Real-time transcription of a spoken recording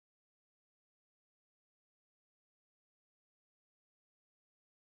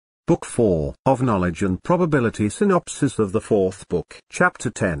Book 4 of Knowledge and Probability. Synopsis of the fourth book. Chapter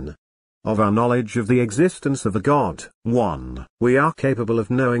 10. Of our knowledge of the existence of a God. 1. We are capable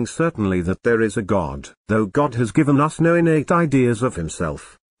of knowing certainly that there is a God, though God has given us no innate ideas of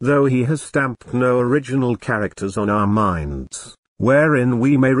himself, though he has stamped no original characters on our minds, wherein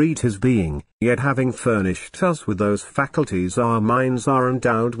we may read his being, yet having furnished us with those faculties our minds are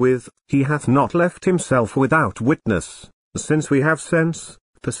endowed with, he hath not left himself without witness, since we have sense,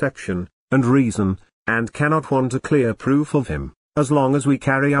 perception, and reason, and cannot want a clear proof of him, as long as we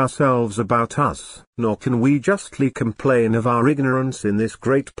carry ourselves about us, nor can we justly complain of our ignorance in this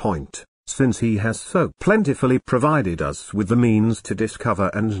great point, since he has so plentifully provided us with the means to discover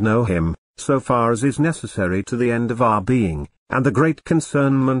and know him, so far as is necessary to the end of our being, and the great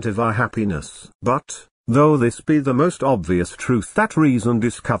concernment of our happiness. But, though this be the most obvious truth that reason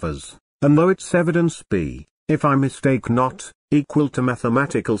discovers, and though its evidence be, if I mistake not, equal to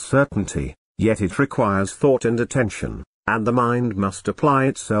mathematical certainty, yet it requires thought and attention, and the mind must apply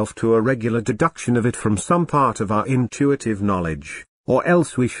itself to a regular deduction of it from some part of our intuitive knowledge, or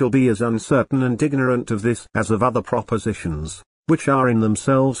else we shall be as uncertain and ignorant of this as of other propositions, which are in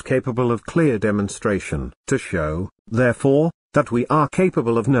themselves capable of clear demonstration. To show, therefore, that we are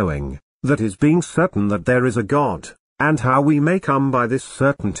capable of knowing, that is being certain that there is a God, and how we may come by this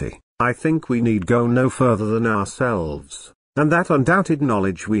certainty, I think we need go no further than ourselves, and that undoubted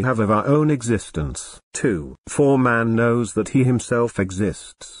knowledge we have of our own existence. 2. For man knows that he himself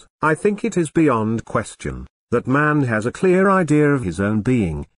exists. I think it is beyond question, that man has a clear idea of his own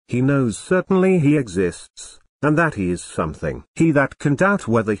being. He knows certainly he exists, and that he is something. He that can doubt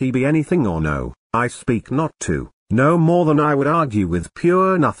whether he be anything or no, I speak not to, no more than I would argue with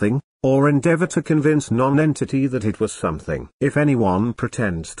pure nothing, or endeavor to convince non-entity that it was something. If anyone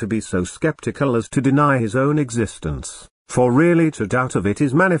pretends to be so skeptical as to deny his own existence, for really to doubt of it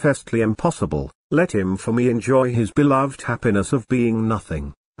is manifestly impossible, let him for me enjoy his beloved happiness of being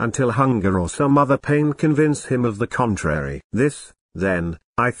nothing, until hunger or some other pain convince him of the contrary. This, then,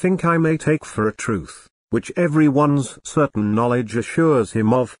 I think I may take for a truth, which every one's certain knowledge assures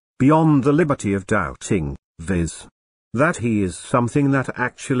him of, beyond the liberty of doubting, viz. That he is something that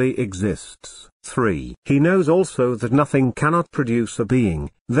actually exists. 3. He knows also that nothing cannot produce a being,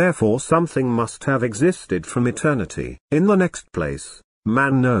 therefore something must have existed from eternity. In the next place,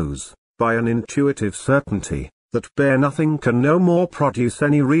 man knows, by an intuitive certainty, that bare nothing can no more produce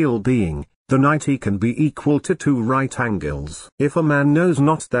any real being, than 90 can be equal to 2 right angles. If a man knows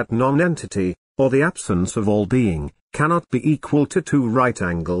not that non-entity, or the absence of all being, cannot be equal to 2 right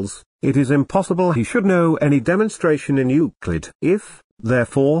angles, it is impossible he should know any demonstration in Euclid. If,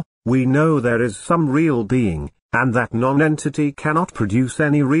 therefore, we know there is some real being, and that non-entity cannot produce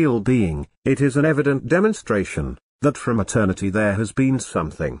any real being, it is an evident demonstration, that from eternity there has been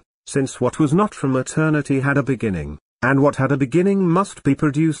something, since what was not from eternity had a beginning, and what had a beginning must be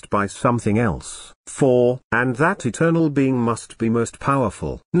produced by something else. 4. And that eternal being must be most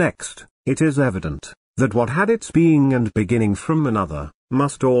powerful. Next, it is evident, that what had its being and beginning from another,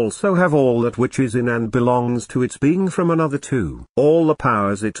 must also have all that which is in and belongs to its being from another too. All the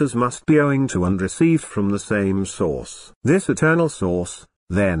powers it has must be owing to and received from the same source. This eternal source,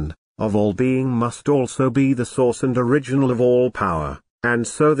 then, of all being must also be the source and original of all power, and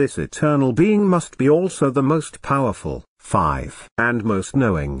so this eternal being must be also the most powerful. 5. And most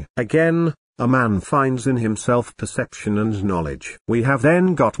knowing. Again, a man finds in himself perception and knowledge. We have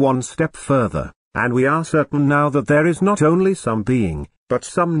then got one step further, and we are certain now that there is not only some being, but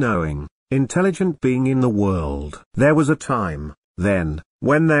some knowing, intelligent being in the world. There was a time, then,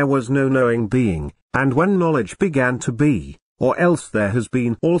 when there was no knowing being, and when knowledge began to be, or else there has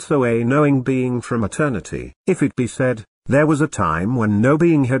been also a knowing being from eternity. If it be said, there was a time when no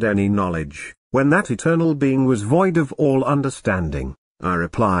being had any knowledge, when that eternal being was void of all understanding, I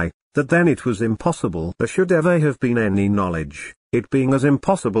reply, that then it was impossible there should ever have been any knowledge, it being as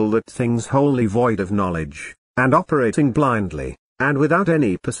impossible that things wholly void of knowledge, and operating blindly, and without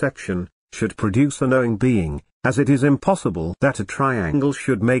any perception, should produce a knowing being, as it is impossible that a triangle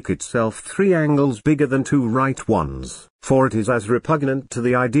should make itself 3 angles bigger than 2 right ones, for it is as repugnant to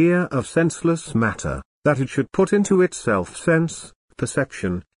the idea of senseless matter, that it should put into itself sense,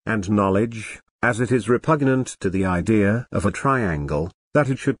 perception, and knowledge, as it is repugnant to the idea of a triangle, that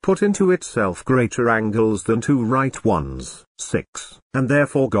it should put into itself greater angles than 2 right ones. 6. And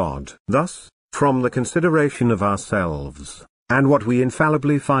therefore God. Thus, from the consideration of ourselves, and what we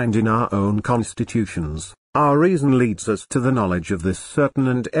infallibly find in our own constitutions, our reason leads us to the knowledge of this certain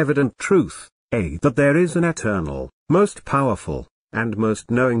and evident truth, that there is an eternal, most powerful, and most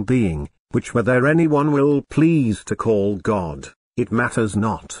knowing being, which whether anyone will please to call God, it matters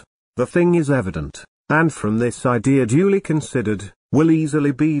not, the thing is evident, and from this idea duly considered, will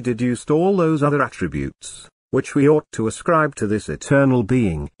easily be deduced all those other attributes, which we ought to ascribe to this eternal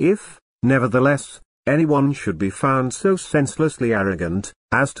being. If, nevertheless, anyone should be found so senselessly arrogant,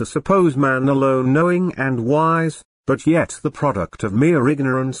 as to suppose man alone knowing and wise, but yet the product of mere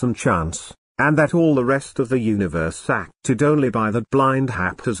ignorance and chance, and that all the rest of the universe acted only by that blind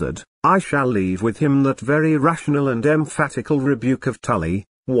haphazard, I shall leave with him that very rational and emphatical rebuke of Tully,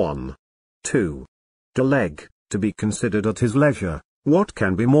 1. 2. De Leg, to be considered at his leisure. What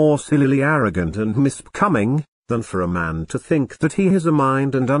can be more sillily arrogant and misbecoming, than for a man to think that he has a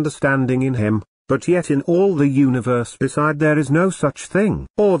mind and understanding in him, but yet in all the universe beside there is no such thing,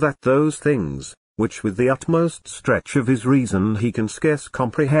 or that those things, which with the utmost stretch of his reason he can scarce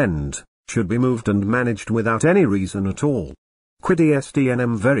comprehend, should be moved and managed without any reason at all. Quid est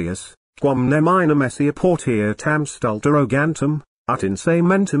enim verius, quam neminem esse portia tam stulta rogantum, ut in se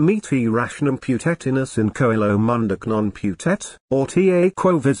mentem eti rationem putet inus in coelo mundac non putet, or ta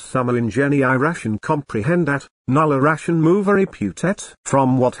quo vis summa ingenii ration comprehendat, nulla ration movere putet.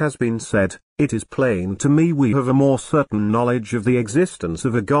 From what has been said, it is plain to me we have a more certain knowledge of the existence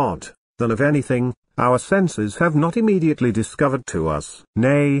of a God, than of anything our senses have not immediately discovered to us.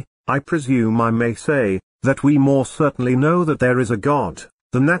 Nay, I presume I may say, that we more certainly know that there is a God,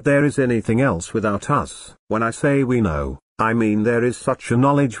 than that there is anything else without us. When I say we know, I mean there is such a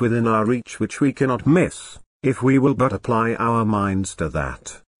knowledge within our reach which we cannot miss, if we will but apply our minds to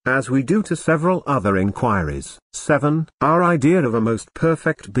that, as we do to several other inquiries. 7. Our idea of a most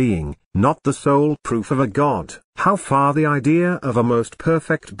perfect being, not the sole proof of a God. How far the idea of a most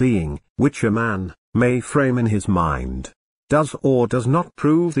perfect being, which a man may frame in his mind, does or does not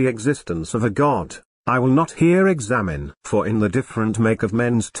prove the existence of a God, I will not here examine. For in the different make of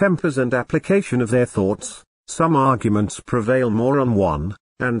men's tempers and application of their thoughts, some arguments prevail more on one,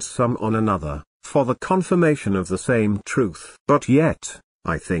 and some on another, for the confirmation of the same truth. But yet,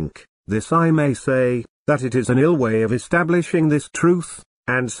 I think, this I may say, that it is an ill way of establishing this truth,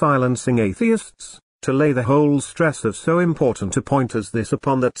 and silencing atheists, to lay the whole stress of so important a point as this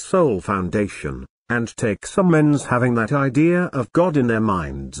upon that sole foundation, and take some men's having that idea of God in their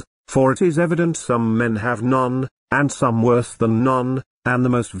minds, for it is evident some men have none, and some worse than none, and the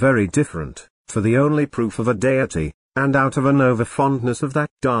most very different, for the only proof of a deity, and out of an over-fondness of that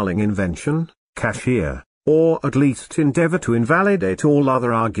darling invention, cashier, or at least endeavor to invalidate all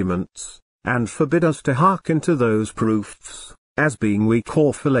other arguments, and forbid us to hearken to those proofs, as being weak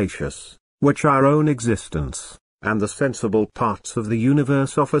or fallacious, which our own existence, and the sensible parts of the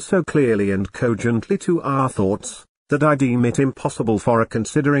universe offer so clearly and cogently to our thoughts, that I deem it impossible for a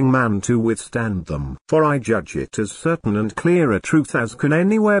considering man to withstand them. For I judge it as certain and clear a truth as can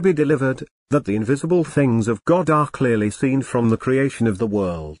anywhere be delivered, that the invisible things of God are clearly seen from the creation of the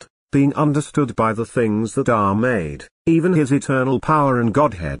world, being understood by the things that are made, even his eternal power and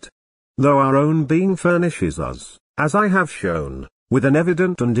Godhead. Though our own being furnishes us, as I have shown, with an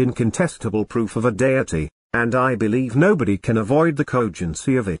evident and incontestable proof of a deity, and I believe nobody can avoid the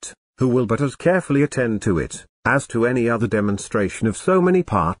cogency of it, who will but as carefully attend to it, as to any other demonstration of so many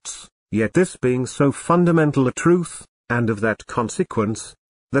parts, yet this being so fundamental a truth, and of that consequence,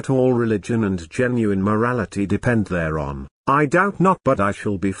 that all religion and genuine morality depend thereon, I doubt not but I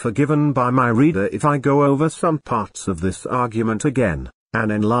shall be forgiven by my reader if I go over some parts of this argument again, and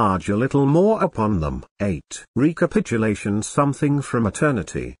enlarge a little more upon them. 8. Recapitulation. Something from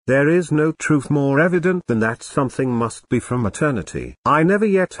eternity. There is no truth more evident than that something must be from eternity. I never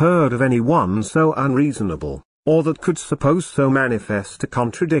yet heard of any one so unreasonable, or that could suppose so manifest a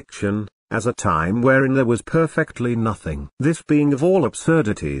contradiction, as a time wherein there was perfectly nothing. This being of all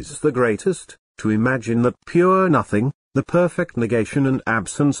absurdities the greatest, to imagine that pure nothing, the perfect negation and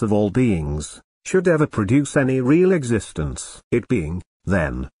absence of all beings, should ever produce any real existence. It being,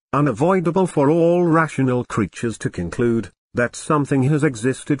 then, unavoidable for all rational creatures to conclude, that something has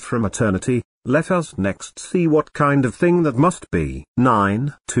existed from eternity, let us next see what kind of thing that must be.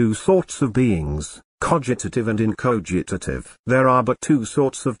 9. Two sorts of beings, cogitative and incogitative. There are but two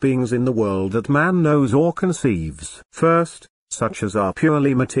sorts of beings in the world that man knows or conceives. First, such as are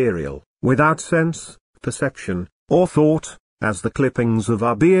purely material, without sense, perception, or thought, as the clippings of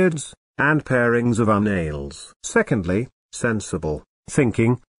our beards, and parings of our nails. Secondly, sensible,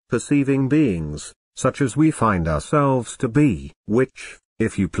 thinking, perceiving beings, such as we find ourselves to be, which,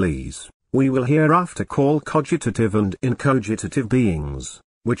 if you please, we will hereafter call cogitative and incogitative beings,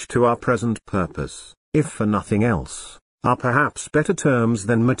 which to our present purpose, if for nothing else, are perhaps better terms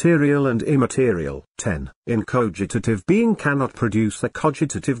than material and immaterial. 10. Incogitative being cannot produce a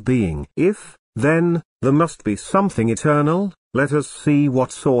cogitative being. If, then, there must be something eternal, let us see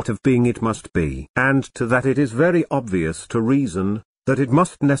what sort of being it must be. And to that it is very obvious to reason, that it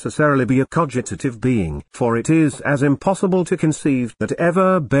must necessarily be a cogitative being. For it is as impossible to conceive that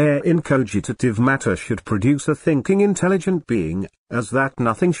ever bare incogitative matter should produce a thinking intelligent being, as that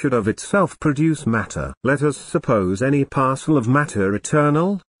nothing should of itself produce matter. Let us suppose any parcel of matter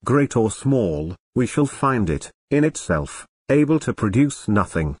eternal, great or small, we shall find it, in itself, able to produce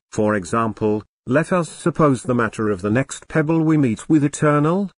nothing. For example, let us suppose the matter of the next pebble we meet with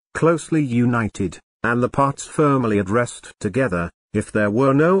eternal, closely united, and the parts firmly at rest together. If there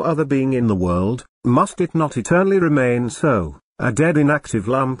were no other being in the world, must it not eternally remain so, a dead inactive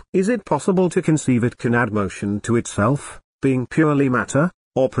lump? Is it possible to conceive it can add motion to itself, being purely matter,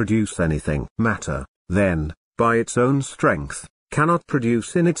 or produce anything? Matter, then, by its own strength, cannot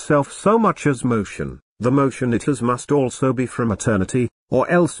produce in itself so much as motion. The motion it has must also be from eternity, or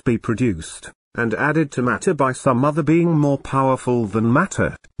else be produced, and added to matter by some other being more powerful than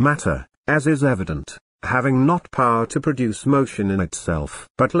matter. Matter, as is evident, having not power to produce motion in itself.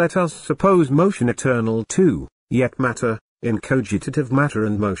 But let us suppose motion eternal too, yet matter, in cogitative matter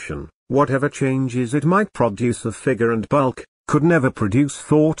and motion, whatever changes it might produce of figure and bulk, could never produce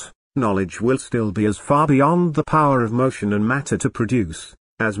thought. Knowledge will still be as far beyond the power of motion and matter to produce,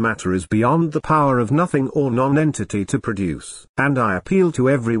 as matter is beyond the power of nothing or non-entity to produce. And I appeal to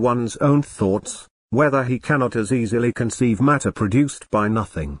everyone's own thoughts, whether he cannot as easily conceive matter produced by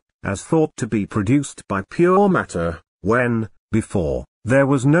nothing, as thought to be produced by pure matter, when, before, there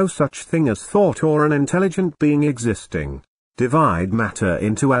was no such thing as thought or an intelligent being existing. Divide matter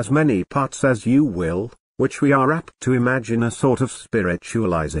into as many parts as you will, which we are apt to imagine a sort of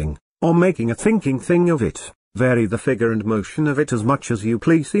spiritualizing, or making a thinking thing of it. Vary the figure and motion of it as much as you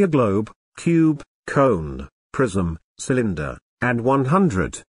please. See a globe, cube, cone, prism, cylinder, and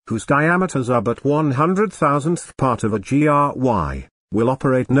 100, whose diameters are but 100,000th part of a GRY. Will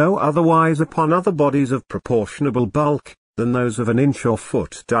operate no otherwise upon other bodies of proportionable bulk, than those of an inch or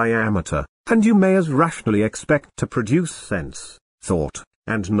foot diameter, and you may as rationally expect to produce sense, thought,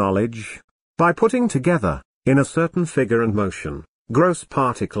 and knowledge, by putting together, in a certain figure and motion, gross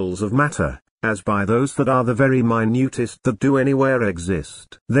particles of matter, as by those that are the very minutest that do anywhere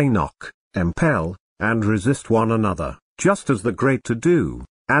exist. They knock, impel, and resist one another, just as the great do,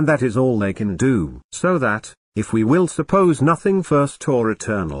 and that is all they can do. So that, if we will suppose nothing first or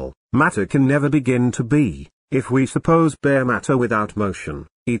eternal, matter can never begin to be. If we suppose bare matter without motion,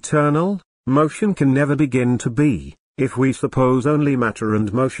 eternal, motion can never begin to be. If we suppose only matter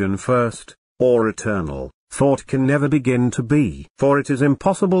and motion first, or eternal, thought can never begin to be. For it is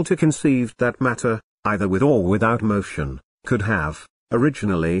impossible to conceive that matter, either with or without motion, could have,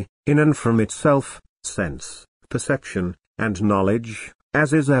 originally, in and from itself, sense, perception, and knowledge,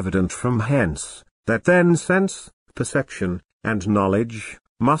 as is evident from hence, that then sense, perception, and knowledge,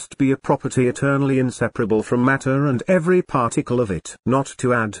 must be a property eternally inseparable from matter and every particle of it. Not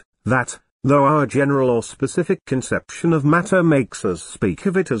to add, that, though our general or specific conception of matter makes us speak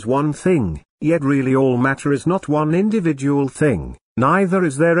of it as one thing, yet really all matter is not one individual thing, neither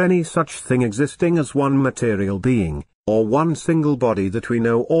is there any such thing existing as one material being, or one single body that we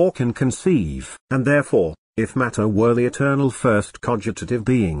know or can conceive. And therefore, if matter were the eternal first cogitative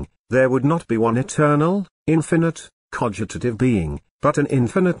being, there would not be one eternal, infinite, cogitative being, but an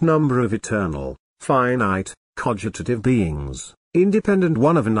infinite number of eternal, finite, cogitative beings, independent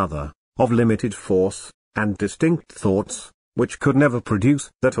one of another, of limited force, and distinct thoughts, which could never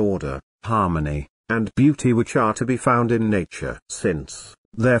produce that order, harmony, and beauty which are to be found in nature. Since,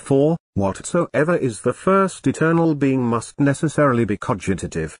 therefore, whatsoever is the first eternal being must necessarily be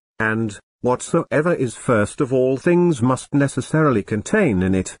cogitative, and, whatsoever is first of all things must necessarily contain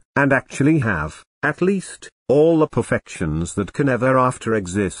in it, and actually have, at least, all the perfections that can ever after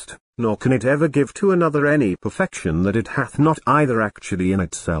exist, nor can it ever give to another any perfection that it hath not either actually in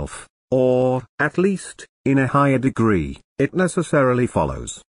itself, or, at least, in a higher degree. It necessarily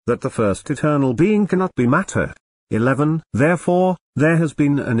follows, that the first eternal being cannot be matter. 11. Therefore, there has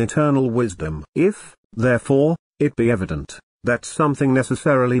been an eternal wisdom. If, therefore, it be evident, that something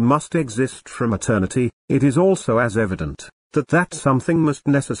necessarily must exist from eternity, it is also as evident, that that something must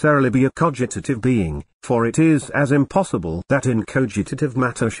necessarily be a cogitative being, for it is as impossible that incogitative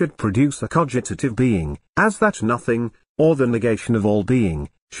matter should produce a cogitative being, as that nothing, or the negation of all being,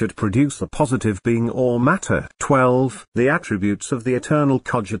 should produce a positive being or matter. 12. The attributes of the eternal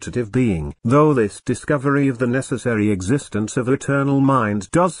cogitative being. Though this discovery of the necessary existence of eternal mind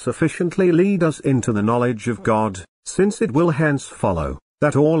does sufficiently lead us into the knowledge of God, since it will hence follow,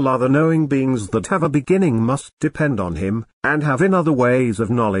 that all other knowing beings that have a beginning must depend on him, and have in other ways of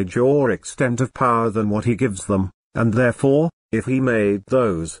knowledge or extent of power than what he gives them, and therefore, if he made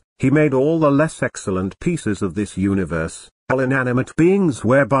those, he made all the less excellent pieces of this universe, all inanimate beings,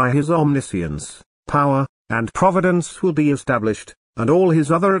 whereby his omniscience, power, and providence will be established, and all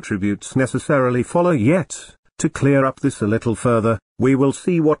his other attributes necessarily follow. Yet, to clear up this a little further, we will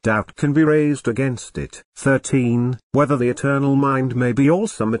see what doubt can be raised against it. 13. Whether the eternal mind may be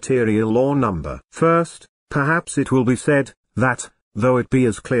also material or number. First, perhaps it will be said, that, though it be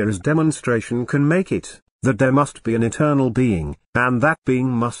as clear as demonstration can make it, that there must be an eternal being, and that being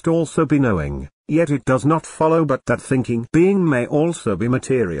must also be knowing, yet it does not follow but that thinking being may also be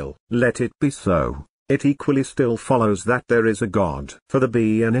material. Let it be so. It equally still follows that there is a God. For the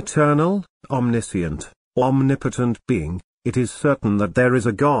be an eternal, omniscient, omnipotent being, it is certain that there is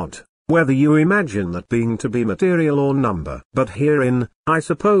a God, whether you imagine that being to be material or number. But herein, I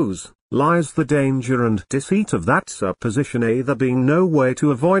suppose, lies the danger and deceit of that supposition, there being no way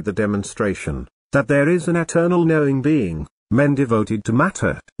to avoid the demonstration, that there is an eternal knowing being. Men devoted to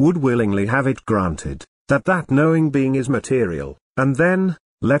matter would willingly have it granted, that that knowing being is material, and then,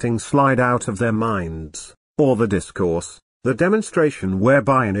 letting slide out of their minds, or the discourse, the demonstration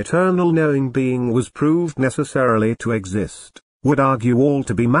whereby an eternal knowing being was proved necessarily to exist, would argue all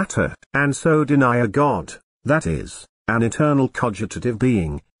to be matter, and so deny a God, that is, an eternal cogitative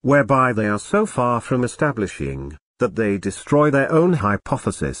being, whereby they are so far from establishing, that they destroy their own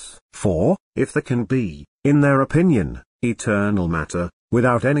hypothesis. For, if there can be, in their opinion, eternal matter,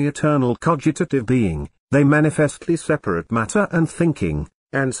 without any eternal cogitative being, they manifestly separate matter and thinking,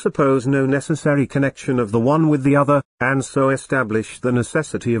 and suppose no necessary connection of the one with the other, and so establish the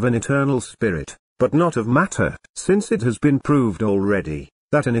necessity of an eternal spirit, but not of matter, since it has been proved already,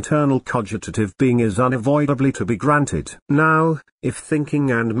 that an eternal cogitative being is unavoidably to be granted. Now, if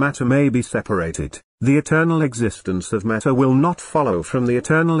thinking and matter may be separated, the eternal existence of matter will not follow from the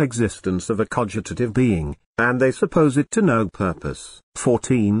eternal existence of a cogitative being, and they suppose it to no purpose.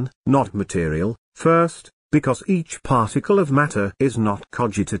 14. Not material. First, because each particle of matter is not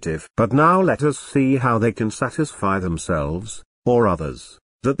cogitative. But now let us see how they can satisfy themselves, or others,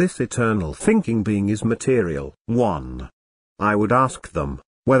 that this eternal thinking being is material. 1. I would ask them,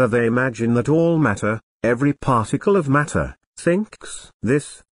 whether they imagine that all matter, every particle of matter, thinks.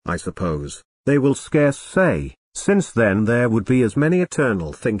 This, I suppose, they will scarce say, since then there would be as many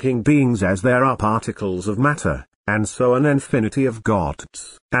eternal thinking beings as there are particles of matter, and so an infinity of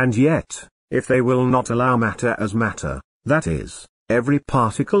gods. And yet, if they will not allow matter as matter, that is, every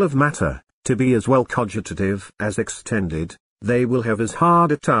particle of matter, to be as well cogitative as extended, they will have as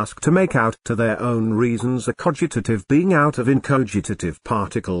hard a task to make out to their own reasons a cogitative being out of incogitative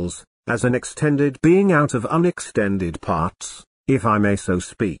particles, as an extended being out of unextended parts, if I may so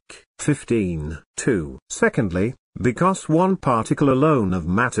speak. 15. 2. Secondly, because one particle alone of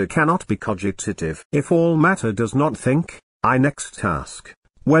matter cannot be cogitative. If all matter does not think, I next ask,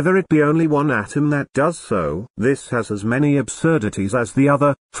 whether it be only one atom that does so. This has as many absurdities as the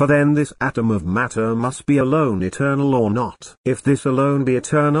other, for then this atom of matter must be alone eternal or not. If this alone be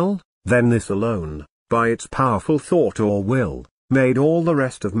eternal, then this alone, by its powerful thought or will, made all the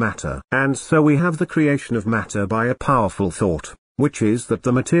rest of matter. And so we have the creation of matter by a powerful thought, which is that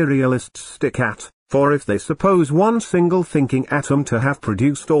the materialists stick at, for if they suppose one single thinking atom to have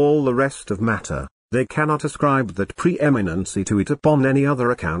produced all the rest of matter, they cannot ascribe that preeminency to it upon any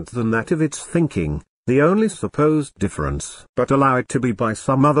other account than that of its thinking, the only supposed difference, but allow it to be by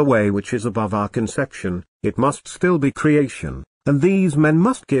some other way which is above our conception, it must still be creation, and these men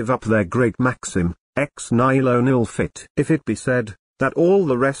must give up their great maxim, ex nihilo nil fit. If it be said, that all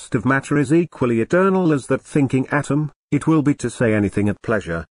the rest of matter is equally eternal as that thinking atom, it will be to say anything at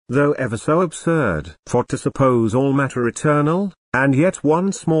pleasure, though ever so absurd. For to suppose all matter eternal, and yet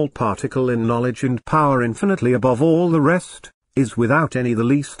one small particle in knowledge and power infinitely above all the rest, is without any the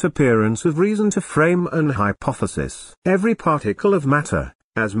least appearance of reason to frame an hypothesis. Every particle of matter,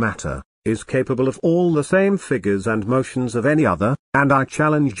 as matter, is capable of all the same figures and motions of any other, and I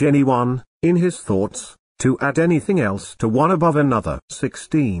challenge anyone, in his thoughts, to add anything else to one above another.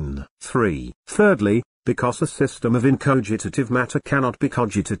 16. 3. Thirdly, because a system of incogitative matter cannot be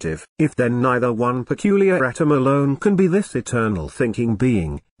cogitative. If then neither one peculiar atom alone can be this eternal thinking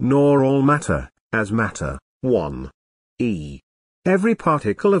being, nor all matter, as matter, 1. Every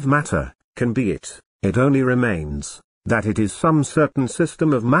particle of matter, can be it, it only remains, that it is some certain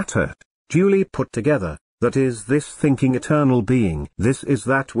system of matter, duly put together, that is this thinking eternal being. This is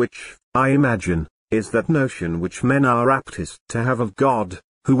that which, I imagine, is that notion which men are aptest to have of God,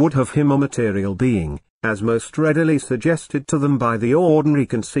 who would have him a material being, as most readily suggested to them by the ordinary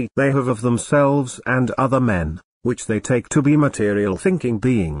conceit they have of themselves and other men, which they take to be material thinking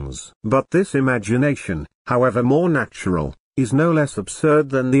beings. But this imagination, however more natural, is no less absurd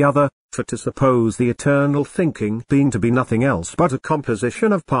than the other, for to suppose the eternal thinking being to be nothing else but a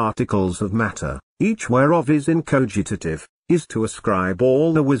composition of particles of matter, each whereof is incogitative, is to ascribe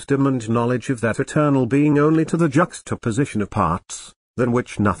all the wisdom and knowledge of that eternal being only to the juxtaposition of parts, than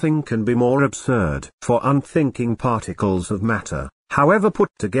which nothing can be more absurd. For unthinking particles of matter, however put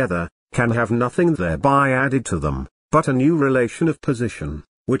together, can have nothing thereby added to them, but a new relation of position,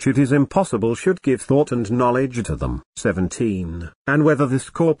 which it is impossible should give thought and knowledge to them. 17. And whether this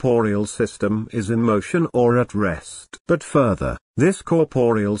corporeal system is in motion or at rest. But further, this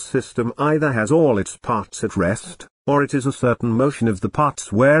corporeal system either has all its parts at rest, or it is a certain motion of the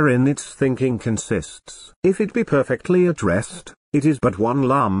parts wherein its thinking consists. If it be perfectly at rest, it is but one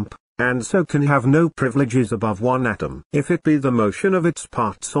lump, and so can have no privileges above one atom. If it be the motion of its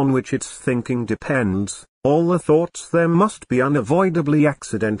parts on which its thinking depends, all the thoughts there must be unavoidably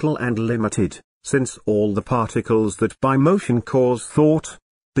accidental and limited, since all the particles that by motion cause thought,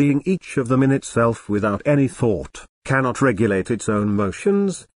 being each of them in itself without any thought, cannot regulate its own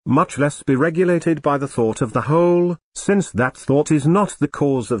motions, much less be regulated by the thought of the whole, since that thought is not the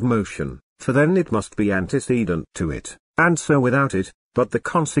cause of motion, for then it must be antecedent to it, and so without it, but the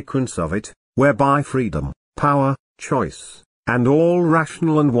consequence of it, whereby freedom, power, choice, and all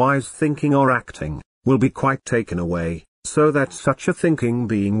rational and wise thinking or acting, will be quite taken away, so that such a thinking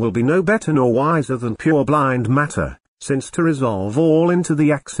being will be no better nor wiser than pure blind matter, since to resolve all into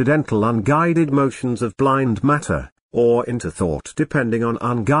the accidental unguided motions of blind matter, or into thought depending on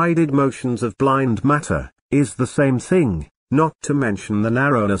unguided motions of blind matter, is the same thing, not to mention the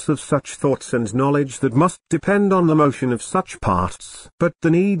narrowness of such thoughts and knowledge that must depend on the motion of such parts. But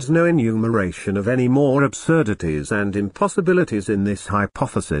there needs no enumeration of any more absurdities and impossibilities in this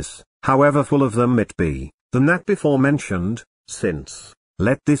hypothesis, however full of them it be, than that before mentioned, since,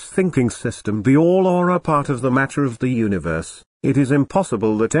 let this thinking system be all or a part of the matter of the universe, it is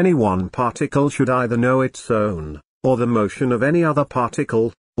impossible that any one particle should either know its own, or the motion of any other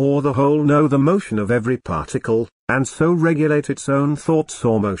particle, or the whole know the motion of every particle, and so regulate its own thoughts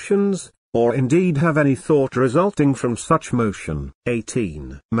or motions, or indeed have any thought resulting from such motion.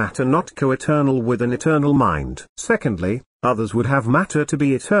 18. Matter not co-eternal with an eternal mind. Secondly, others would have matter to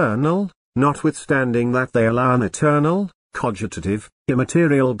be eternal, notwithstanding that they allow an eternal, cogitative,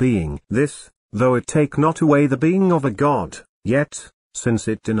 immaterial being. This, though it take not away the being of a God, yet, since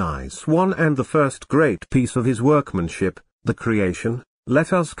it denies one and the first great piece of his workmanship, the creation,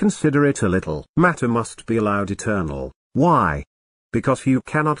 let us consider it a little. Matter must be allowed eternal. Why? Because you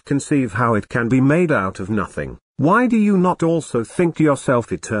cannot conceive how it can be made out of nothing. Why do you not also think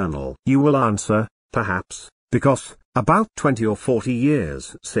yourself eternal? You will answer, perhaps, because, about 20 or 40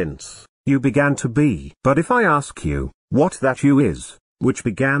 years since, you began to be. But if I ask you, what that you is, which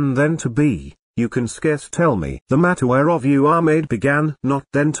began then to be, you can scarce tell me. The matter whereof you are made began not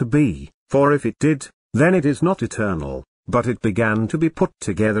then to be, for if it did, then it is not eternal, but it began to be put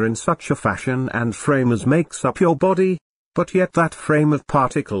together in such a fashion and frame as makes up your body, but yet that frame of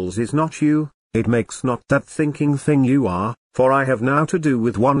particles is not you, it makes not that thinking thing you are, for I have now to do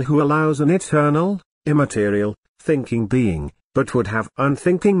with one who allows an eternal, immaterial, thinking being, but would have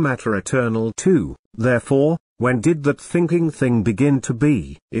unthinking matter eternal too. Therefore, when did that thinking thing begin to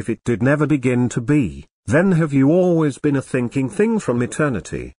be? If it did never begin to be, then have you always been a thinking thing from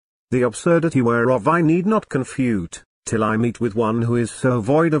eternity, the absurdity whereof I need not confute, till I meet with one who is so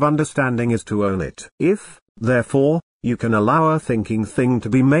void of understanding as to own it. If, therefore, you can allow a thinking thing to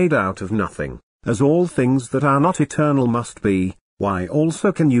be made out of nothing, as all things that are not eternal must be, why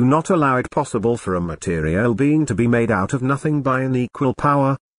also can you not allow it possible for a material being to be made out of nothing by an equal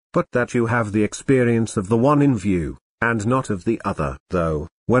power, but that you have the experience of the one in view, and not of the other? Though,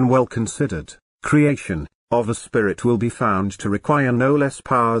 when well considered, creation of a spirit will be found to require no less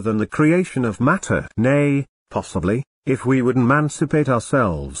power than the creation of matter. Nay, possibly, if we would emancipate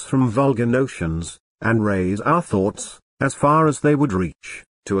ourselves from vulgar notions, and raise our thoughts, as far as they would reach,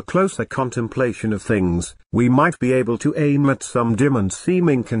 to a closer contemplation of things, we might be able to aim at some dim and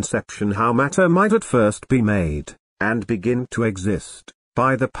seeming conception how matter might at first be made, and begin to exist,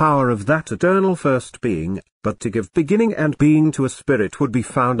 by the power of that eternal first being. But to give beginning and being to a spirit would be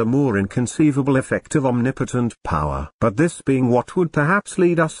found a more inconceivable effect of omnipotent power. But this being what would perhaps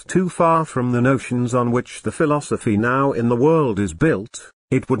lead us too far from the notions on which the philosophy now in the world is built,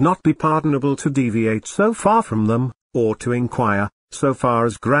 it would not be pardonable to deviate so far from them, or to inquire, so far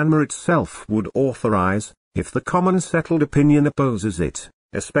as grammar itself would authorize, if the common settled opinion opposes it,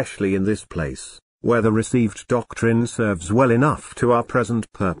 especially in this place, where the received doctrine serves well enough to our present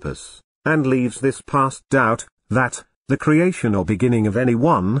purpose, and leaves this past doubt, that, the creation or beginning of any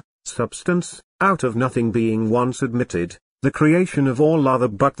one substance, out of nothing being once admitted, the creation of all other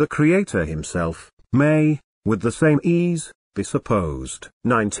but the Creator himself, may, with the same ease, be supposed.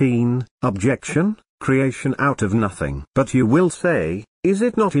 19. Objection: creation out of nothing. But you will say, is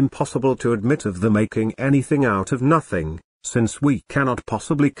it not impossible to admit of the making anything out of nothing, since we cannot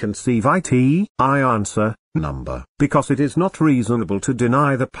possibly conceive it? I answer, number. Because it is not reasonable to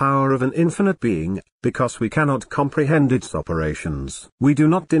deny the power of an infinite being, because we cannot comprehend its operations. We do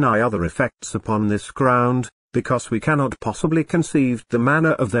not deny other effects upon this ground, because we cannot possibly conceive the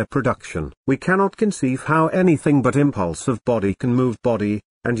manner of their production. We cannot conceive how anything but impulse of body can move body,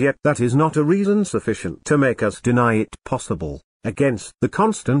 and yet that is not a reason sufficient to make us deny it possible, against the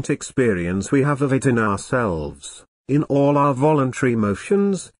constant experience we have of it in ourselves, in all our voluntary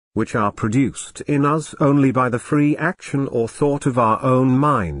motions, which are produced in us only by the free action or thought of our own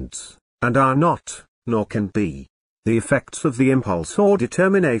minds, and are not, nor can be, the effects of the impulse or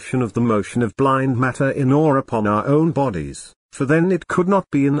determination of the motion of blind matter in or upon our own bodies, for then it could not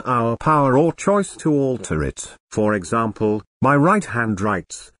be in our power or choice to alter it. For example, my right hand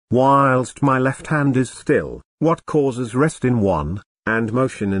writes, whilst my left hand is still. What causes rest in one, and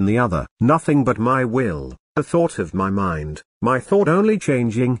motion in the other? Nothing but my will, a thought of my mind, my thought only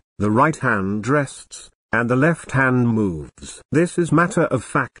changing, the right hand rests, and the left hand moves. This is matter of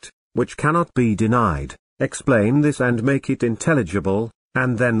fact, which cannot be denied. Explain this and make it intelligible,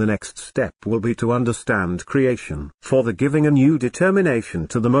 and then the next step will be to understand creation. For the giving a new determination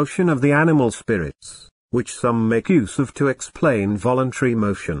to the motion of the animal spirits, which some make use of to explain voluntary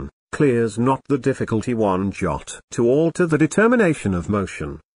motion, clears not the difficulty one jot. To alter the determination of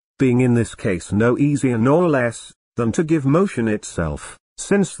motion, being in this case no easier nor less, than to give motion itself,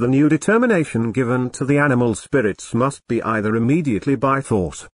 since the new determination given to the animal spirits must be either immediately by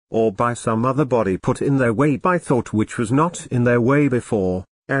thought, or by some other body put in their way by thought which was not in their way before,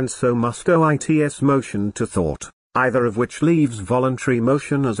 and so must owe its motion to thought, either of which leaves voluntary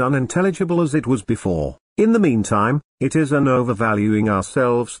motion as unintelligible as it was before. In the meantime, it is an overvaluing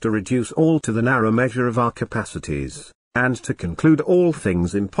ourselves to reduce all to the narrow measure of our capacities, and to conclude all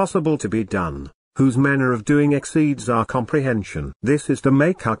things impossible to be done, whose manner of doing exceeds our comprehension. This is to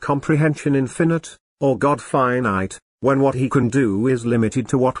make our comprehension infinite, or God finite, when what he can do is limited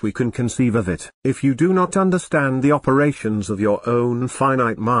to what we can conceive of it. If you do not understand the operations of your own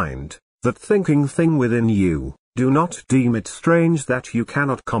finite mind, that thinking thing within you, do not deem it strange that you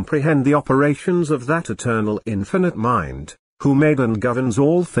cannot comprehend the operations of that eternal infinite mind, who made and governs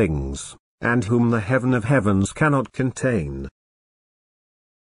all things, and whom the heaven of heavens cannot contain.